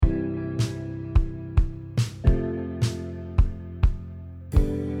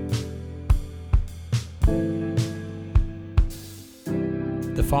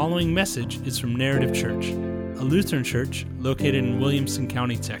following message is from Narrative Church, a Lutheran church located in Williamson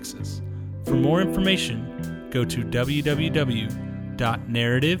County, Texas. For more information, go to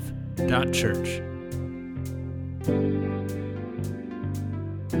www.narrative.church.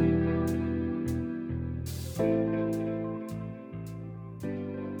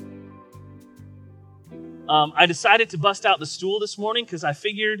 I decided to bust out the stool this morning because I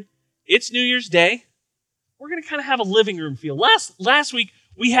figured it's New Year's Day. We're going to kind of have a living room feel. Last week,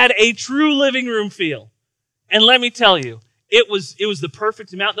 we had a true living room feel. And let me tell you, it was the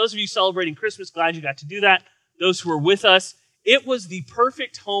perfect amount. Those of you celebrating Christmas, glad you got to do that. Those who were with us, it was the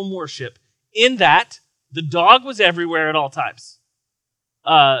perfect home worship in that the dog was everywhere at all times.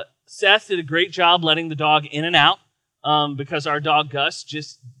 Seth did a great job letting the dog in and out because our dog Gus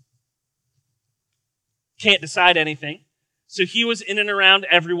just can't decide anything. So he was in and around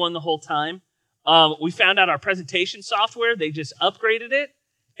everyone the whole time. We found out our presentation software, they just upgraded it,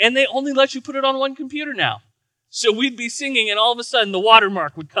 and they only let you put it on one computer now. So we'd be singing, and all of a sudden the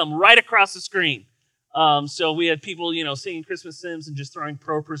watermark would come right across the screen. So we had people, singing Christmas hymns and just throwing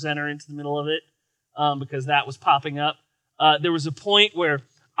Pro Presenter into the middle of it because that was popping up. There was a point where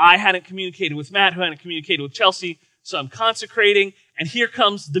I hadn't communicated with Matt, who hadn't communicated with Chelsea, so I'm consecrating, and here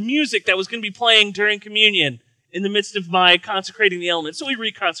comes the music that was going to be playing during communion in the midst of my consecrating the elements. So we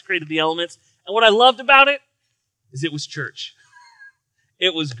reconsecrated the elements, and what I loved about it is it was church.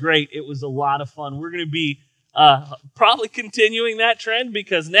 It was great. It was a lot of fun. We're going to be probably continuing that trend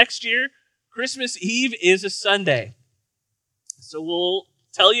because next year, Christmas Eve is a Sunday. So we'll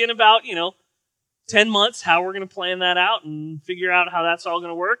tell you in about, 10 months how we're going to plan that out and figure out how that's all going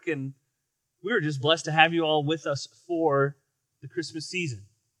to work. And we were just blessed to have you all with us for the Christmas season.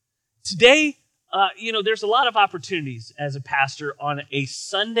 Today, there's a lot of opportunities as a pastor on a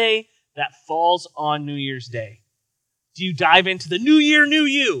Sunday that falls on New Year's Day. Do you dive into the New Year, New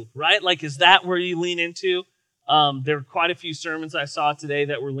You, right? Like, is that where you lean into? There were quite a few sermons I saw today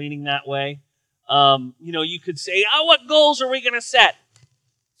that were leaning that way. You could say, what goals are we going to set?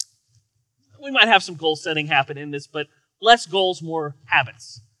 We might have some goal setting happen in this, but less goals, more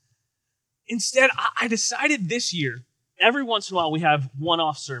habits. Instead, I decided this year, every once in a while we have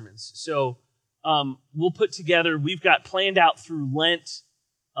one-off sermons. So we'll put together, we've got planned out through Lent,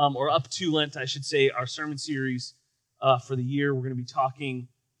 or up to Lent, I should say, our sermon series for the year. We're going to be talking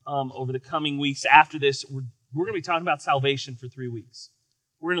over the coming weeks. After this, we're going to be talking about salvation for 3 weeks.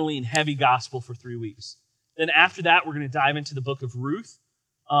 We're going to lean heavy gospel for 3 weeks. Then after that, we're going to dive into the book of Ruth,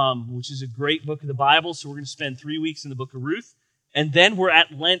 which is a great book of the Bible. So we're going to spend 3 weeks in the book of Ruth. And then we're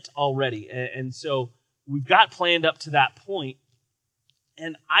at Lent already. And so we've got planned up to that point.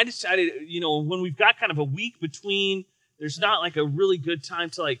 And I decided, when we've got kind of a week between, there's not like a really good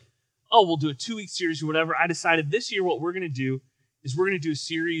time to we'll do a 2-week series or whatever. I decided this year what we're going to do is we're going to do a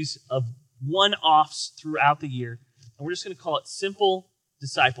series of one-offs throughout the year. And we're just going to call it Simple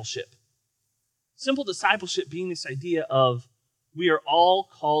Discipleship. Simple discipleship being this idea of we are all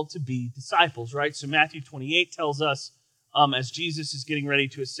called to be disciples, right? So Matthew 28 tells us, as Jesus is getting ready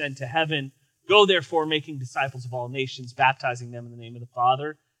to ascend to heaven, go therefore making disciples of all nations, baptizing them in the name of the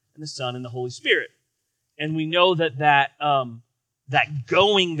Father and the Son and the Holy Spirit. And we know that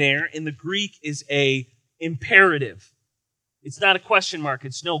going there in the Greek is a imperative. It's not a question mark.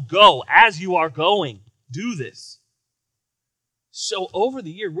 It's no, go. As you are going, do this. So over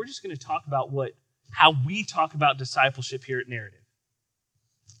the year, we're just going to talk about how we talk about discipleship here at Narrative.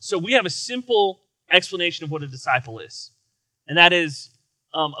 So we have a simple explanation of what a disciple is. And that is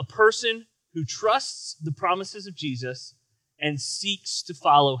a person who trusts the promises of Jesus and seeks to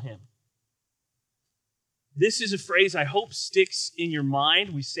follow him. This is a phrase I hope sticks in your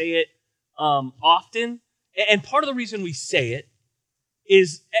mind. We say it often. And part of the reason we say it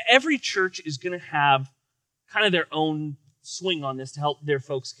is every church is going to have kind of their own swing on this to help their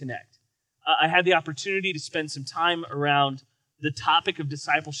folks connect. I had the opportunity to spend some time around the topic of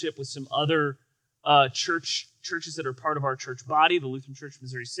discipleship with some other churches that are part of our church body, the Lutheran Church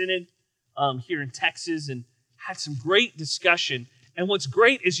Missouri Synod, here in Texas, and had some great discussion. And what's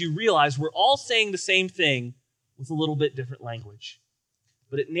great is you realize we're all saying the same thing with a little bit different language.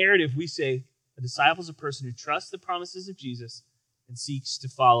 But at Narrative, we say a disciple is a person who trusts the promises of Jesus and seeks to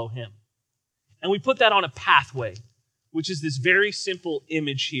follow him. And we put that on a pathway, which is this very simple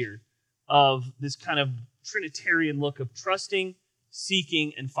image here of this kind of Trinitarian look of trusting,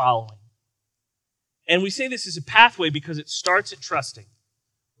 seeking, and following. And we say this is a pathway because it starts at trusting,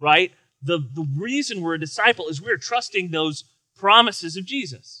 right? The reason we're a disciple is we're trusting those promises of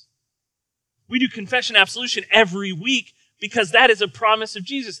Jesus. We do confession absolution every week because that is a promise of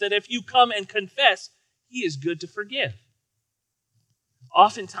Jesus, that if you come and confess, he is good to forgive.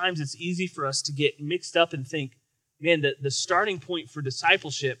 oftentimes it's easy for us to get mixed up and think, man, the starting point for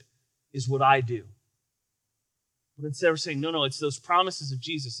discipleship is what I do. But instead we're saying, no, it's those promises of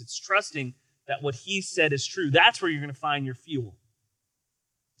Jesus. It's trusting that what he said is true. That's where you're going to find your fuel.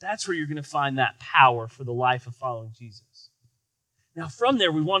 That's where you're going to find that power for the life of following Jesus. Now from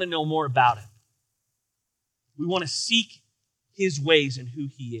there, we want to know more about him. We want to seek his ways and who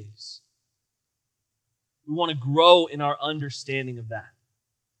he is. We want to grow in our understanding of that.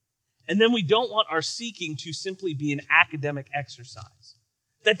 And then we don't want our seeking to simply be an academic exercise.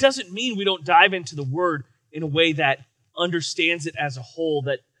 That doesn't mean we don't dive into the Word in a way that understands it as a whole,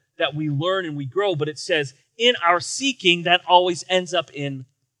 that we learn and we grow, but it says in our seeking, that always ends up in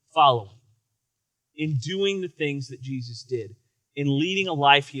following, in doing the things that Jesus did, in leading a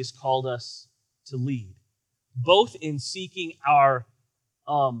life he has called us to lead, both in seeking our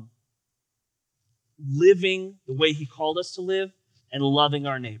living the way he called us to live and loving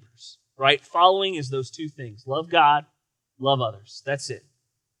our neighbors, right? Following is those two things. Love God, love others. That's it.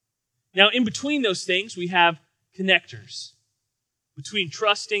 Now, in between those things, we have connectors. Between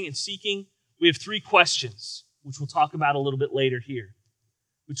trusting and seeking, we have three questions, which we'll talk about a little bit later here.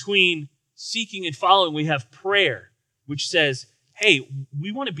 Between seeking and following, we have prayer, which says, hey,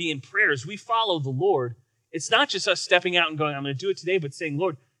 we want to be in prayer as we follow the Lord. It's not just us stepping out and going, I'm going to do it today, but saying,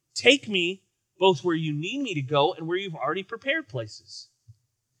 Lord, take me both where you need me to go and where you've already prepared places.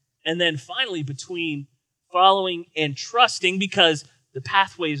 And then finally, between following and trusting, because the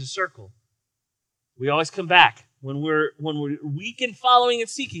pathway is a circle. We always come back. When we're weak in following and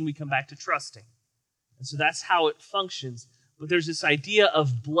seeking, we come back to trusting. And so that's how it functions. But there's this idea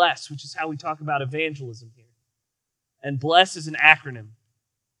of bless, which is how we talk about evangelism here. And bless is an acronym.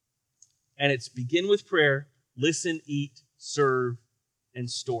 And it's begin with prayer, listen, eat, serve, and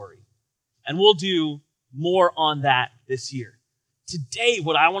story. And we'll do more on that this year. Today,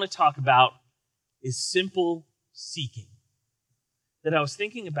 what I want to talk about is simple seeking. That I was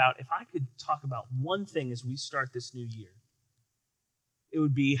thinking about, if I could talk about one thing as we start this new year, it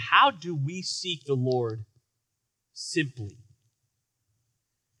would be, how do we seek the Lord simply?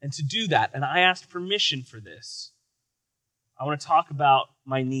 And to do that, and I asked permission for this, I want to talk about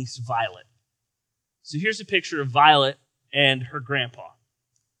my niece, Violet. So here's a picture of Violet and her grandpa.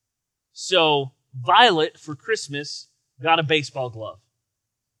 So Violet, for Christmas, got a baseball glove.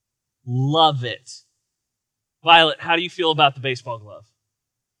 Love it. Violet, how do you feel about the baseball glove?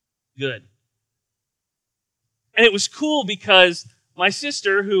 Good. And it was cool because my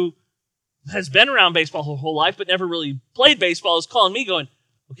sister, who has been around baseball her whole life but never really played baseball, is calling me going,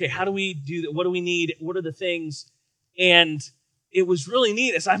 okay, how do we do that? What do we need? What are the things? And it was really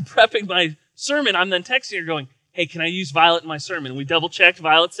neat. As I'm prepping my sermon, I'm then texting her going, hey, can I use Violet in my sermon? We double-checked.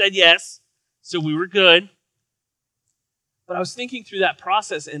 Violet said yes, so we were good. But I was thinking through that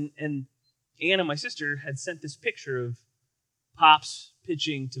process, and Anna, my sister, had sent this picture of Pops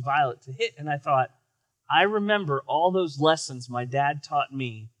pitching to Violet to hit, and I thought, I remember all those lessons my dad taught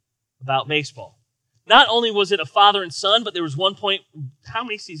me about baseball. Not only was it a father and son, but there was one point, how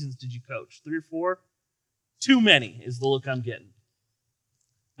many seasons did you coach? 3 or 4? Too many is the look I'm getting.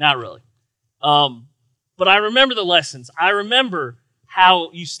 Not really. But I remember the lessons. I remember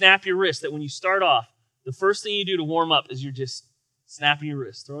how you snap your wrist, that when you start off, the first thing you do to warm up is you're just snapping your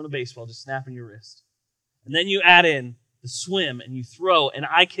wrist, throwing a baseball, just snapping your wrist. And then you add in the swim and you throw, and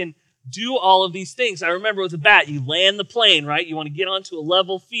I can do all of these things. I remember with a bat, you land the plane, right? You want to get onto a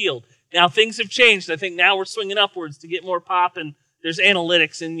level field. Now things have changed. I think now we're swinging upwards to get more pop, and there's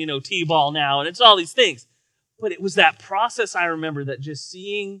analytics and, T-ball now, and it's all these things. But it was that process, I remember, that just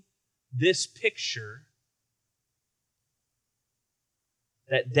seeing this picture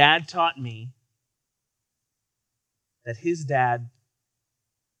that Dad taught me, that his dad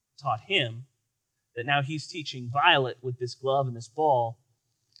taught him, that now he's teaching Violet with this glove and this ball.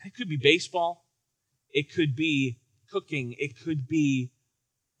 It could be baseball. It could be cooking. It could be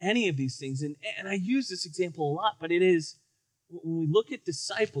any of these things. And I use this example a lot, but it is, when we look at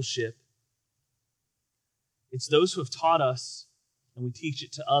discipleship, it's those who have taught us, and we teach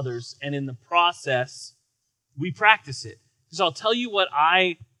it to others, and in the process, we practice it. Because I'll tell you what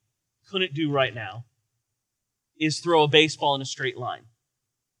I couldn't do right now is throw a baseball in a straight line.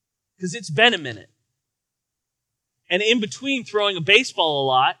 Because it's been a minute. And in between throwing a baseball a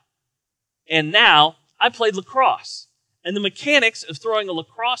lot and now, I played lacrosse. And the mechanics of throwing a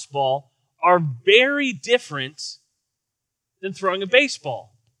lacrosse ball are very different than throwing a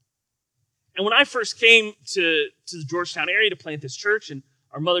baseball. And when I first came to the Georgetown area to plant this church and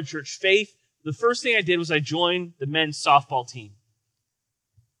our mother church, Faith, the first thing I did was I joined the men's softball team.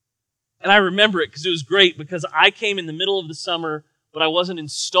 And I remember it because it was great, because I came in the middle of the summer but I wasn't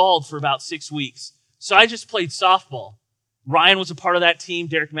installed for about 6 weeks. So I just played softball. Ryan was a part of that team.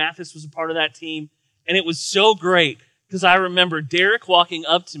 Derek Mathis was a part of that team. And it was so great because I remember Derek walking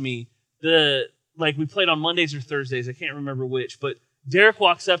up to me. We played on Mondays or Thursdays. I can't remember which. But Derek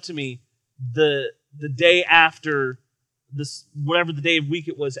walks up to me the day after this, whatever the day of week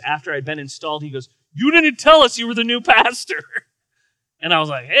it was after I'd been installed. He goes, "You didn't tell us you were the new pastor." And I was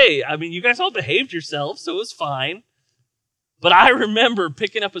like, "Hey, I mean, you guys all behaved yourselves, so it was fine." But I remember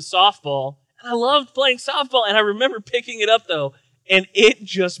picking up a softball, and I loved playing softball, and I remember picking it up, though, and it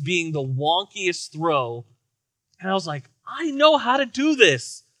just being the wonkiest throw. And I was like, I know how to do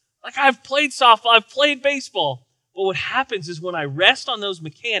this. Like, I've played softball, I've played baseball. But what happens is when I rest on those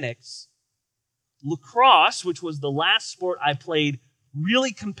mechanics, lacrosse, which was the last sport I played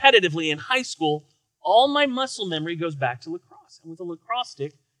really competitively in high school, all my muscle memory goes back to lacrosse. And with a lacrosse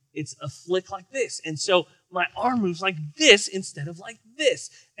stick, it's a flick like this. And so my arm moves like this instead of like this.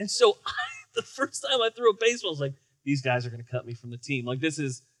 And so the first time I threw a baseball, I was like, these guys are going to cut me from the team. Like, this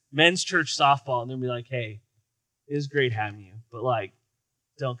is men's church softball. And they'll be like, "Hey, it was great having you, but like,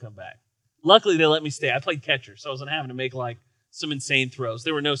 don't come back." Luckily, they let me stay. I played catcher, so I wasn't having to make like some insane throws.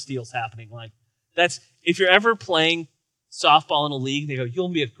 There were no steals happening. Like, that's, if you're ever playing softball in a league, they go, "You'll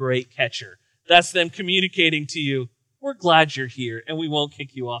be a great catcher." That's them communicating to you, "We're glad you're here, and we won't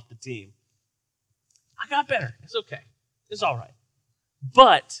kick you off the team." I got better. It's okay. It's all right.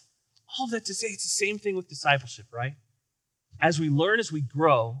 But all that to say, it's the same thing with discipleship, right? As we learn, as we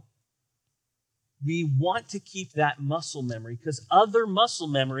grow, we want to keep that muscle memory because other muscle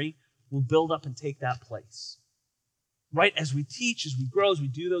memory will build up and take that place. Right? As we teach, as we grow, as we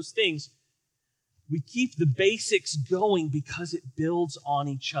do those things, we keep the basics going because it builds on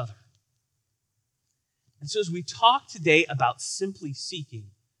each other. And so as we talk today about simply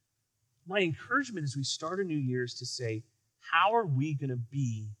seeking, my encouragement as we start a new year is to say, how are we going to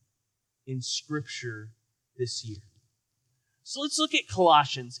be in Scripture this year? So let's look at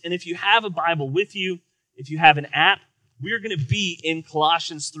Colossians. And if you have a Bible with you, if you have an app, we're going to be in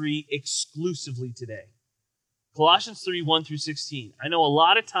Colossians 3 exclusively today. Colossians 3, 1 through 16. I know a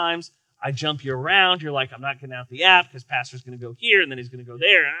lot of times I jump you around. You're like, I'm not getting out the app because Pastor's going to go here and then he's going to go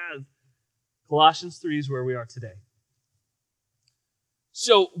there. Colossians 3 is where we are today.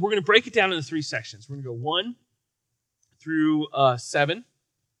 So we're going to break it down into 3 sections. We're going to go 1 through 7,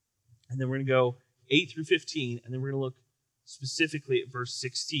 and then we're going to go 8 through 15, and then we're going to look specifically at verse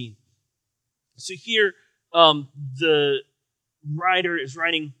 16. So here, the writer is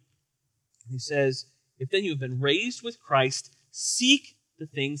writing, he says, "If then you have been raised with Christ, seek the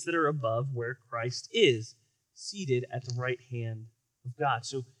things that are above where Christ is, seated at the right hand of God."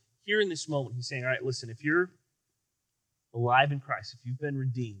 So here in this moment, he's saying, all right, listen, if you're alive in Christ, if you've been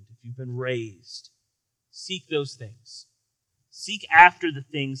redeemed, if you've been raised, seek those things. Seek after the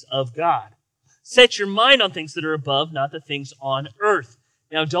things of God. Set your mind on things that are above, not the things on earth.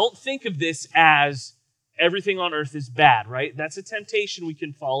 Now, don't think of this as everything on earth is bad, right? That's a temptation we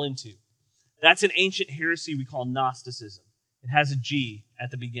can fall into. That's an ancient heresy we call Gnosticism. It has a G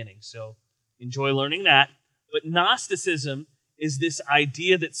at the beginning, so enjoy learning that. But Gnosticism is this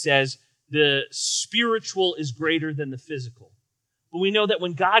idea that says the spiritual is greater than the physical. But we know that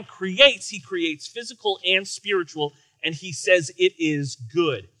when God creates, he creates physical and spiritual, and he says it is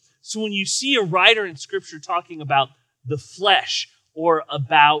good. So when you see a writer in Scripture talking about the flesh or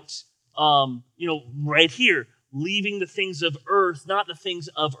about, right here, leaving the things of earth, not the things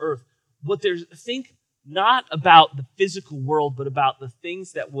of earth, think not about the physical world, but about the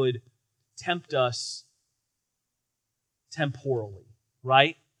things that would tempt us temporally,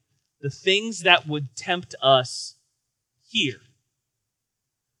 right? The things that would tempt us here.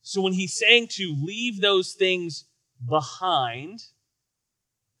 So when he's saying to leave those things behind,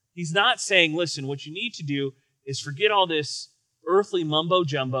 he's not saying, listen, what you need to do is forget all this earthly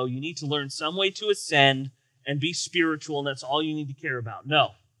mumbo-jumbo. You need to learn some way to ascend and be spiritual, and that's all you need to care about.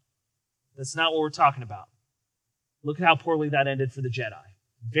 No, that's not what we're talking about. Look at how poorly that ended for the Jedi.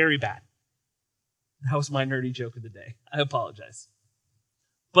 Very bad. That was my nerdy joke of the day. I apologize.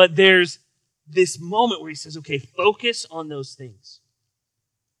 But there's this moment where he says, okay, focus on those things.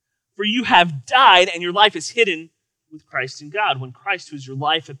 For you have died, and your life is hidden with Christ in God. When Christ, who is your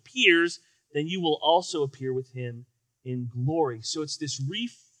life, appears, then you will also appear with him in glory. So it's this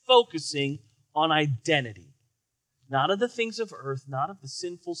refocusing on identity. Not of the things of earth, not of the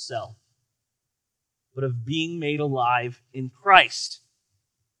sinful self, but of being made alive in Christ.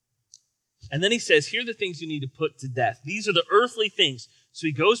 And then he says, here are the things you need to put to death. These are the earthly things. So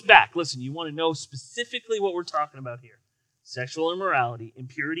he goes back. Listen, you want to know specifically what we're talking about here. Sexual immorality,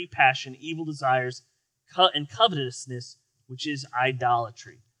 impurity, passion, evil desires, and covetousness, which is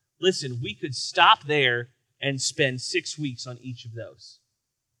idolatry. Listen, we could stop there and spend 6 weeks on each of those.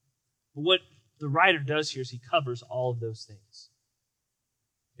 But what the writer does here is he covers all of those things.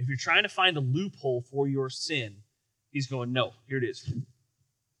 If you're trying to find a loophole for your sin, he's going, no, here it is.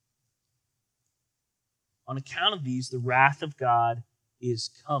 On account of these, the wrath of God is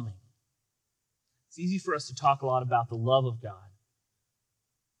coming. It's easy for us to talk a lot about the love of God,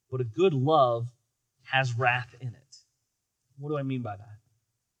 but a good love has wrath in it. What do I mean by that?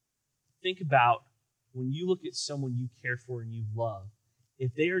 Think about when you look at someone you care for and you love,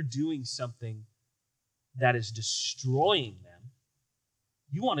 if they are doing something that is destroying them,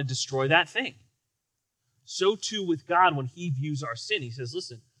 you want to destroy that thing. So too with God, when he views our sin, he says,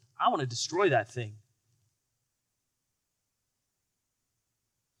 listen, I want to destroy that thing.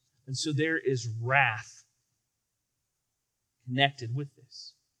 And so there is wrath connected with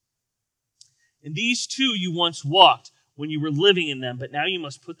this. In these two you once walked when you were living in them, but now you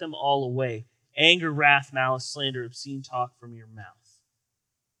must put them all away. Anger, wrath, malice, slander, obscene talk from your mouth.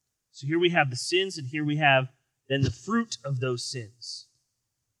 So here we have the sins, and here we have then the fruit of those sins.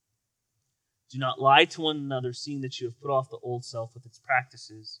 Do not lie to one another, seeing that you have put off the old self with its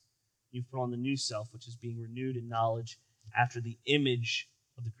practices. You've put on the new self, which is being renewed in knowledge after the image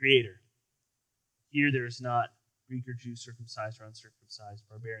of the Creator. Here there is not Greek or Jew, circumcised or uncircumcised,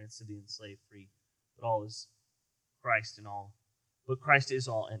 barbarian, Scythian, slave, free, but all is Christ in all. But Christ is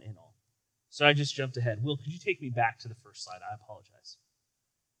all and in all. So I just jumped ahead. Will, could you take me back to the first slide? I apologize.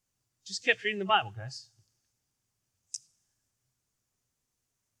 Just kept reading the Bible, guys.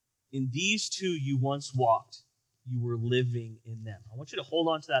 In these two you once walked. You were living in them. I want you to hold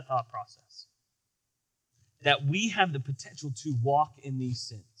on to that thought process. That we have the potential to walk in these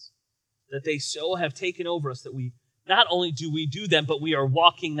sins. That they so have taken over us that we not only do we do them, but we are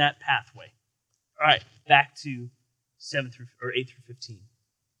walking that pathway. All right, back to 8 through 15.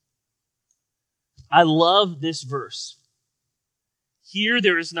 I love this verse. Here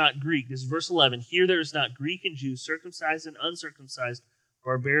there is not Greek. This is verse 11. Here there is not Greek and Jew, circumcised and uncircumcised,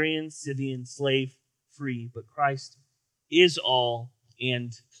 barbarian, Scythian, slave, free, but Christ is all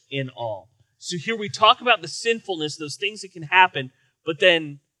and in all. So here we talk about the sinfulness, those things that can happen, but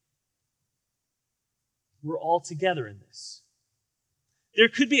then we're all together in this. There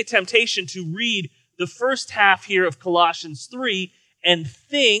could be a temptation to read the first half here of Colossians 3 and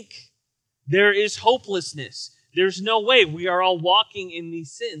think there is hopelessness. There's no way we are all walking in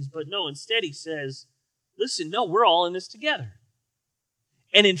these sins. But no, instead he says, listen, no, we're all in this together.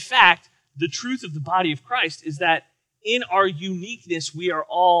 And in fact, the truth of the body of Christ is that in our uniqueness, we are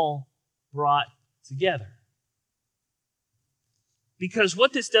all brought together. Because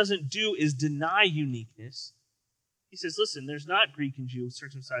what this doesn't do is deny uniqueness. He says, listen, there's not Greek and Jew,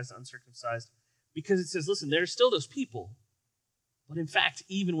 circumcised, uncircumcised, because it says, listen, there are still those people. But in fact,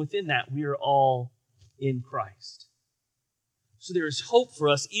 even within that, we are all in Christ. So there is hope for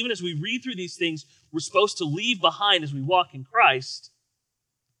us. Even as we read through these things, we're supposed to leave behind as we walk in Christ.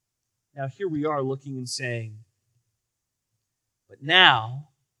 Now here we are looking and saying, but now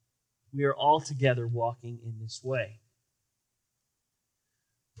we are all together walking in this way.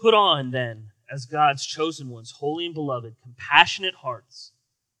 Put on then, as God's chosen ones, holy and beloved, compassionate hearts,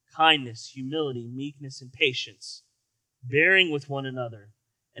 kindness, humility, meekness, and patience, bearing with one another.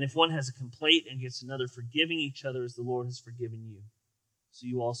 And if one has a complaint against another, forgiving each other as the Lord has forgiven you. So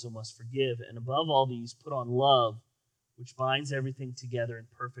you also must forgive. And above all these, put on love, which binds everything together in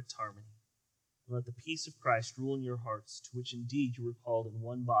perfect harmony. And let the peace of Christ rule in your hearts, to which indeed you were called in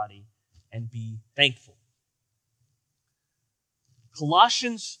one body, and be thankful.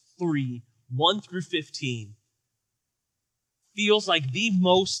 Colossians 3, 1 through 15 feels like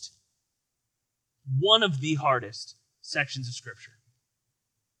one of the hardest sections of Scripture.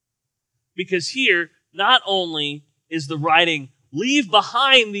 Because here, not only is the writing, leave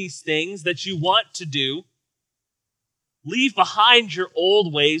behind these things that you want to do, leave behind your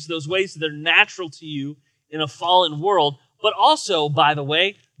old ways, those ways that are natural to you in a fallen world, but also, by the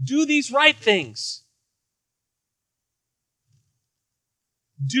way, do these right things.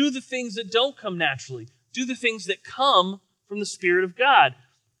 Do the things that don't come naturally. Do the things that come from the Spirit of God.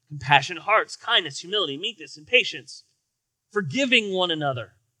 Compassionate hearts, kindness, humility, meekness, and patience. Forgiving one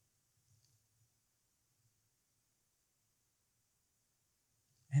another.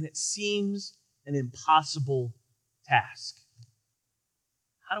 And it seems an impossible task.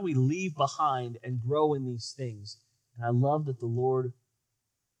 How do we leave behind and grow in these things? And I love that the Lord,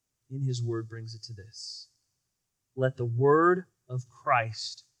 in His Word, brings it to this. Let the Word of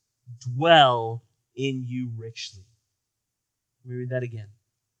Christ dwell in you richly. Let me read that again.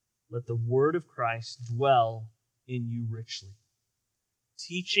 Let the Word of Christ dwell in you richly,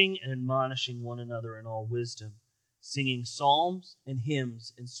 teaching and admonishing one another in all wisdom, singing psalms and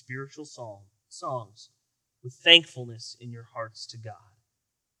hymns and spiritual songs with thankfulness in your hearts to God.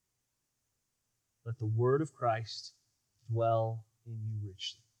 Let the word of Christ dwell in you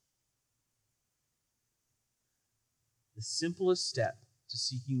richly. The simplest step to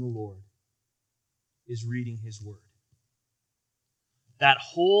seeking the Lord is reading his word. That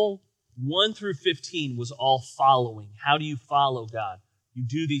whole 1 through 15 was all following. How do you follow God? You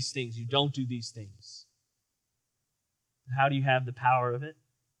do these things. You don't do these things. How do you have the power of it?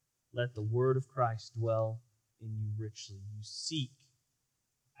 Let the word of Christ dwell in you richly. You seek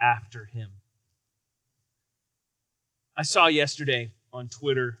after him. I saw yesterday on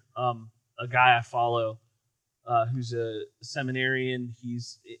Twitter a guy I follow who's a seminarian.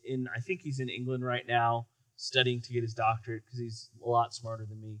 I think he's in England right now studying to get his doctorate because he's a lot smarter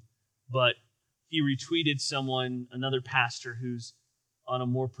than me. But he retweeted another pastor who's on a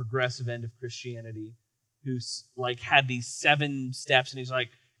more progressive end of Christianity, who's like had these 7 steps, and he's like,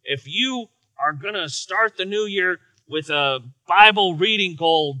 if you are going to start the new year with a Bible reading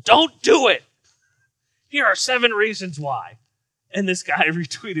goal, don't do it. Here are 7 reasons why. And this guy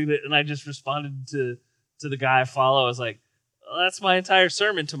retweeted it, and I just responded to the guy I follow. I was like, well, that's my entire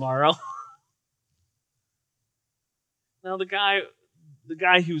sermon tomorrow. Now, the guy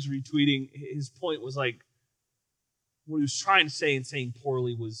who was retweeting, his point was like, what he was trying to say and saying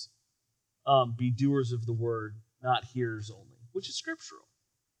poorly was, be doers of the word, not hearers only, which is scriptural.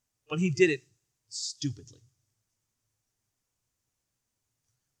 But he did it stupidly.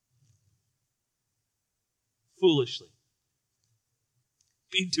 Foolishly.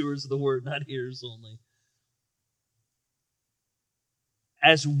 Be doers of the word, not hearers only.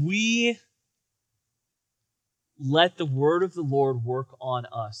 As we let the word of the Lord work on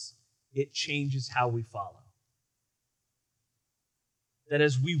us, it changes how we follow. That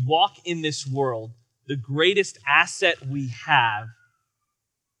as we walk in this world, the greatest asset we have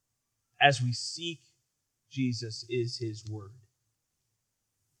as we seek Jesus is his word.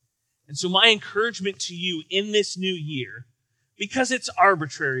 And so my encouragement to you in this new year, because it's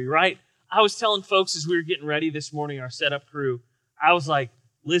arbitrary, right? I was telling folks as we were getting ready this morning, our setup crew, I was like,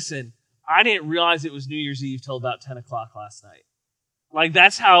 listen, I didn't realize it was New Year's Eve till about 10 o'clock last night. Like,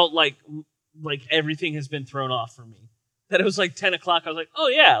 that's how, like everything has been thrown off for me. That it was like 10 o'clock, I was like, oh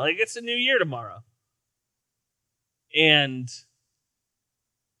yeah, like it's a new year tomorrow. And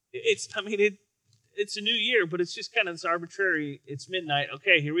it's a new year, but it's just kind of this arbitrary, it's midnight,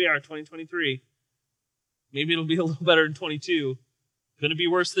 okay, here we are, 2023. Maybe it'll be a little better than 22. Going to be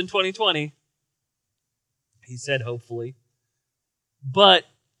worse than 2020. He said, hopefully. But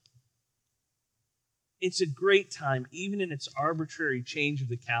it's a great time, even in its arbitrary change of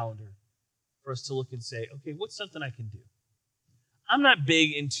the calendar, for us to look and say, okay, what's something I can do? I'm not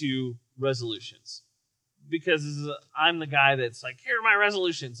big into resolutions because I'm the guy that's like, here are my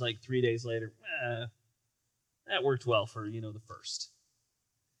resolutions. Like 3 days later, that worked well for, the first.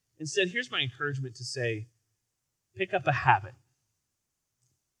 Instead, here's my encouragement to say, pick up a habit.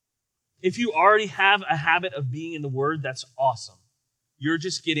 If you already have a habit of being in the Word, that's awesome. You're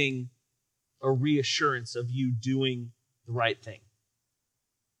just getting a reassurance of you doing the right thing.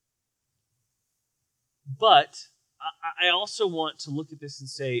 But I also want to look at this and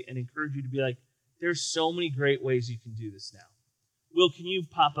say, and encourage you to be like, there's so many great ways you can do this now. Will, can you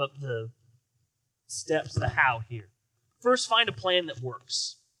pop up the steps, the how here? First, find a plan that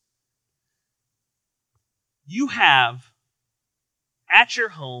works. You have at your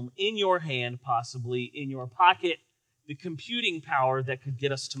home, in your hand, possibly in your pocket, the computing power that could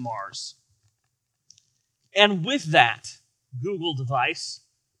get us to Mars. And with that Google device,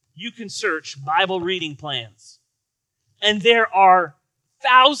 you can search Bible reading plans. And there are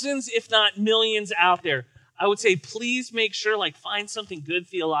thousands, if not millions, out there. I would say please make sure, find something good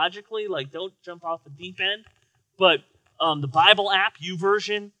theologically. Don't jump off the deep end. But the Bible app,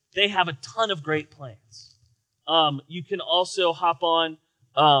 YouVersion, they have a ton of great plans. You can also hop on.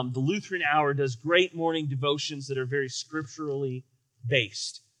 The Lutheran Hour does great morning devotions that are very scripturally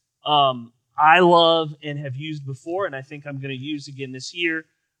based. I love and have used before, and I think I'm going to use again this year,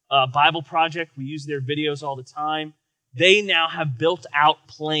 Bible Project. We use their videos all the time. They now have built out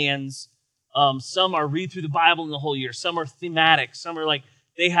plans. Some are read through the Bible in the whole year. Some are thematic. Some are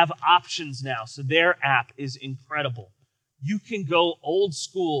they have options now. So their app is incredible. You can go old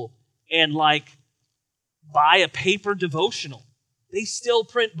school and buy a paper devotional. They still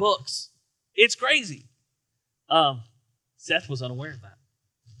print books. It's crazy. Seth was unaware of that.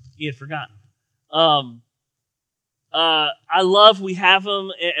 He had forgotten. I love we have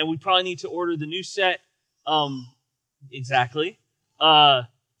them, and we probably need to order the new set. Exactly.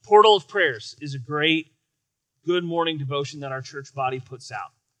 Portal of Prayers is a great, good morning devotion that our church body puts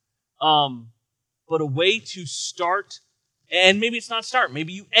out. But a way to start, and maybe it's not start,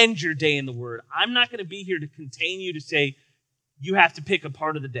 maybe you end your day in the Word. I'm not going to be here to contain you to say you have to pick a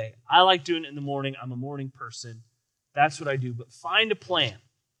part of the day. I like doing it in the morning. I'm a morning person. That's what I do. But find a plan.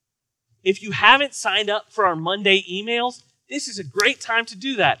 If you haven't signed up for our Monday emails, this is a great time to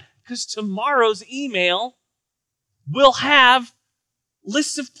do that, because tomorrow's email will have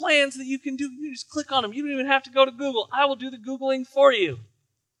lists of plans that you can do. You just click on them. You don't even have to go to Google. I will do the Googling for you.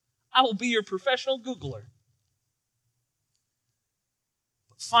 I will be your professional Googler.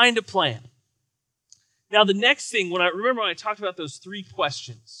 Find a plan. Now, the next thing, when I talked about those 3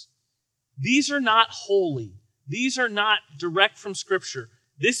 questions, these are not holy. These are not direct from Scripture.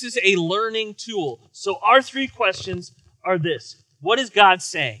 This is a learning tool. So our 3 questions are this. What is God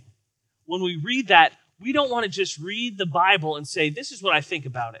saying? When we read that, we don't want to just read the Bible and say, this is what I think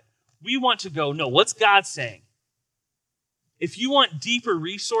about it. We want to go, no, what's God saying? If you want deeper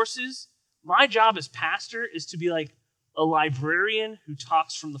resources, my job as pastor is to be like a librarian who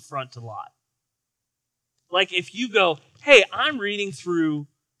talks from the front a lot. Like if you go, hey, I'm reading through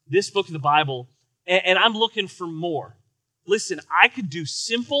this book of the Bible and I'm looking for more. Listen, I could do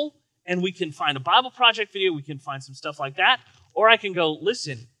simple and we can find a Bible Project video, we can find some stuff like that. Or I can go,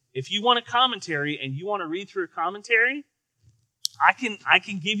 listen, if you want a commentary and you want to read through a commentary, I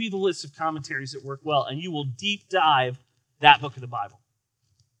can give you the list of commentaries that work well, and you will deep dive that book of the Bible.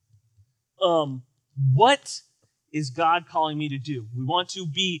 What is God calling me to do? We want to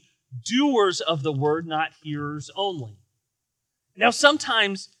be doers of the word, not hearers only. Now,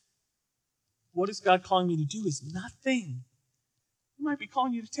 sometimes, what is God calling me to do is nothing. He might be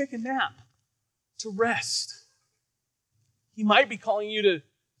calling you to take a nap, to rest. He might be calling you to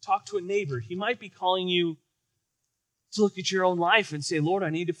talk to a neighbor. He might be calling you to look at your own life and say, Lord, I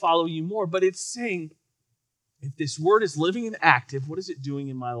need to follow you more. But it's saying, if this word is living and active, what is it doing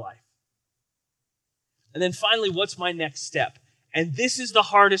in my life? And then finally, what's my next step? And this is the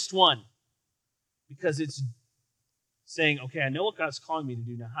hardest one, because it's saying, okay, I know what God's calling me to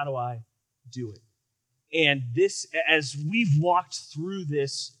do. Now, how do I do it? And this, as we've walked through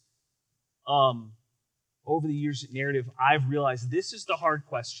this over the years at Narrative, I've realized this is the hard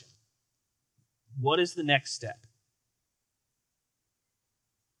question. What is the next step?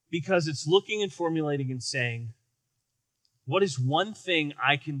 Because it's looking and formulating and saying, what is one thing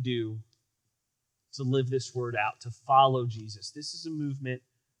I can do to live this word out, to follow Jesus? This is a movement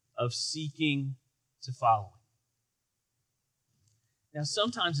of seeking to follow. Now,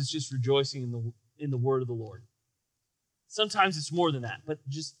 sometimes it's just rejoicing in the word of the Lord. Sometimes it's more than that, but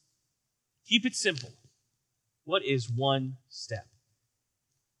just keep it simple. What is one step?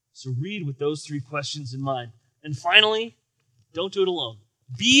 So read with those 3 questions in mind. And finally, don't do it alone.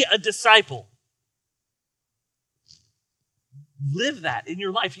 Be a disciple. Live that in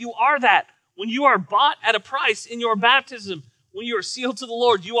your life. You are that. When you are bought at a price in your baptism, when you are sealed to the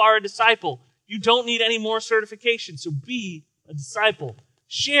Lord, you are a disciple. You don't need any more certification, so be a disciple.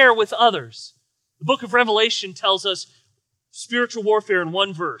 Share with others. The book of Revelation tells us spiritual warfare in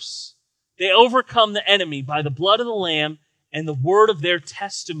 1 verse. They overcome the enemy by the blood of the Lamb and the word of their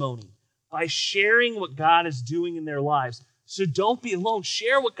testimony, by sharing what God is doing in their lives. So don't be alone.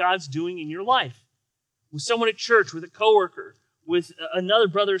 Share what God's doing in your life. With someone at church, with a coworker, with another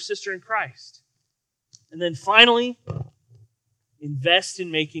brother or sister in Christ. And then finally, invest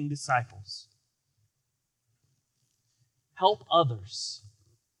in making disciples. Help others.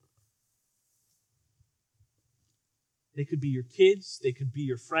 They could be your kids, they could be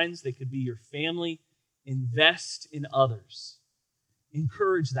your friends, they could be your family. Invest in others.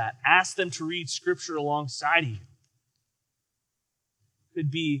 Encourage that. Ask them to read Scripture alongside you.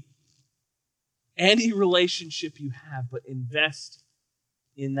 Could be any relationship you have, but invest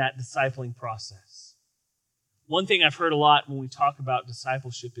in that discipling process. One thing I've heard a lot when we talk about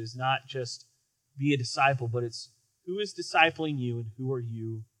discipleship is not just be a disciple, but it's who is discipling you and who are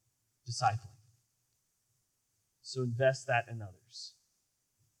you discipling. So invest that in others.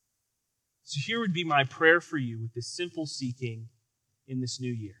 So here would be my prayer for you with this simple seeking in this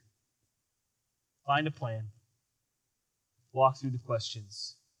new year. Find a plan. Walk through the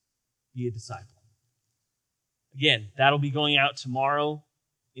questions. Be a disciple. Again, that'll be going out tomorrow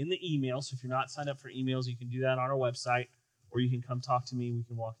in the email. So if you're not signed up for emails, you can do that on our website, or you can come talk to me. We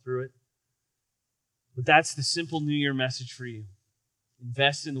can walk through it. But that's the simple New Year message for you.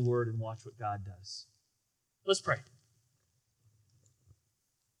 Invest in the Word and watch what God does. Let's pray.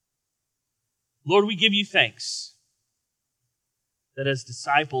 Lord, we give you thanks that as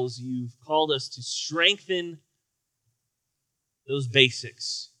disciples, you've called us to strengthen those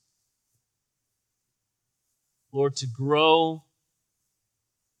basics. Lord, to grow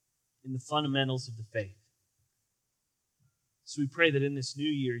in the fundamentals of the faith. So we pray that in this new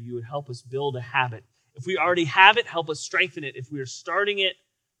year, you would help us build a habit. If we already have it, help us strengthen it. If we are starting it,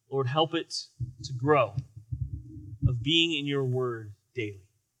 Lord, help it to grow, of being in your word daily,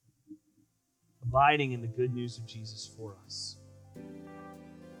 abiding in the good news of Jesus for us.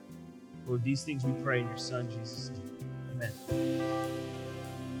 Lord, these things we pray in your Son, Jesus' name.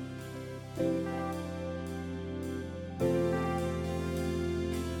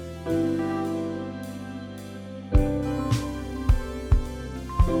 Amen.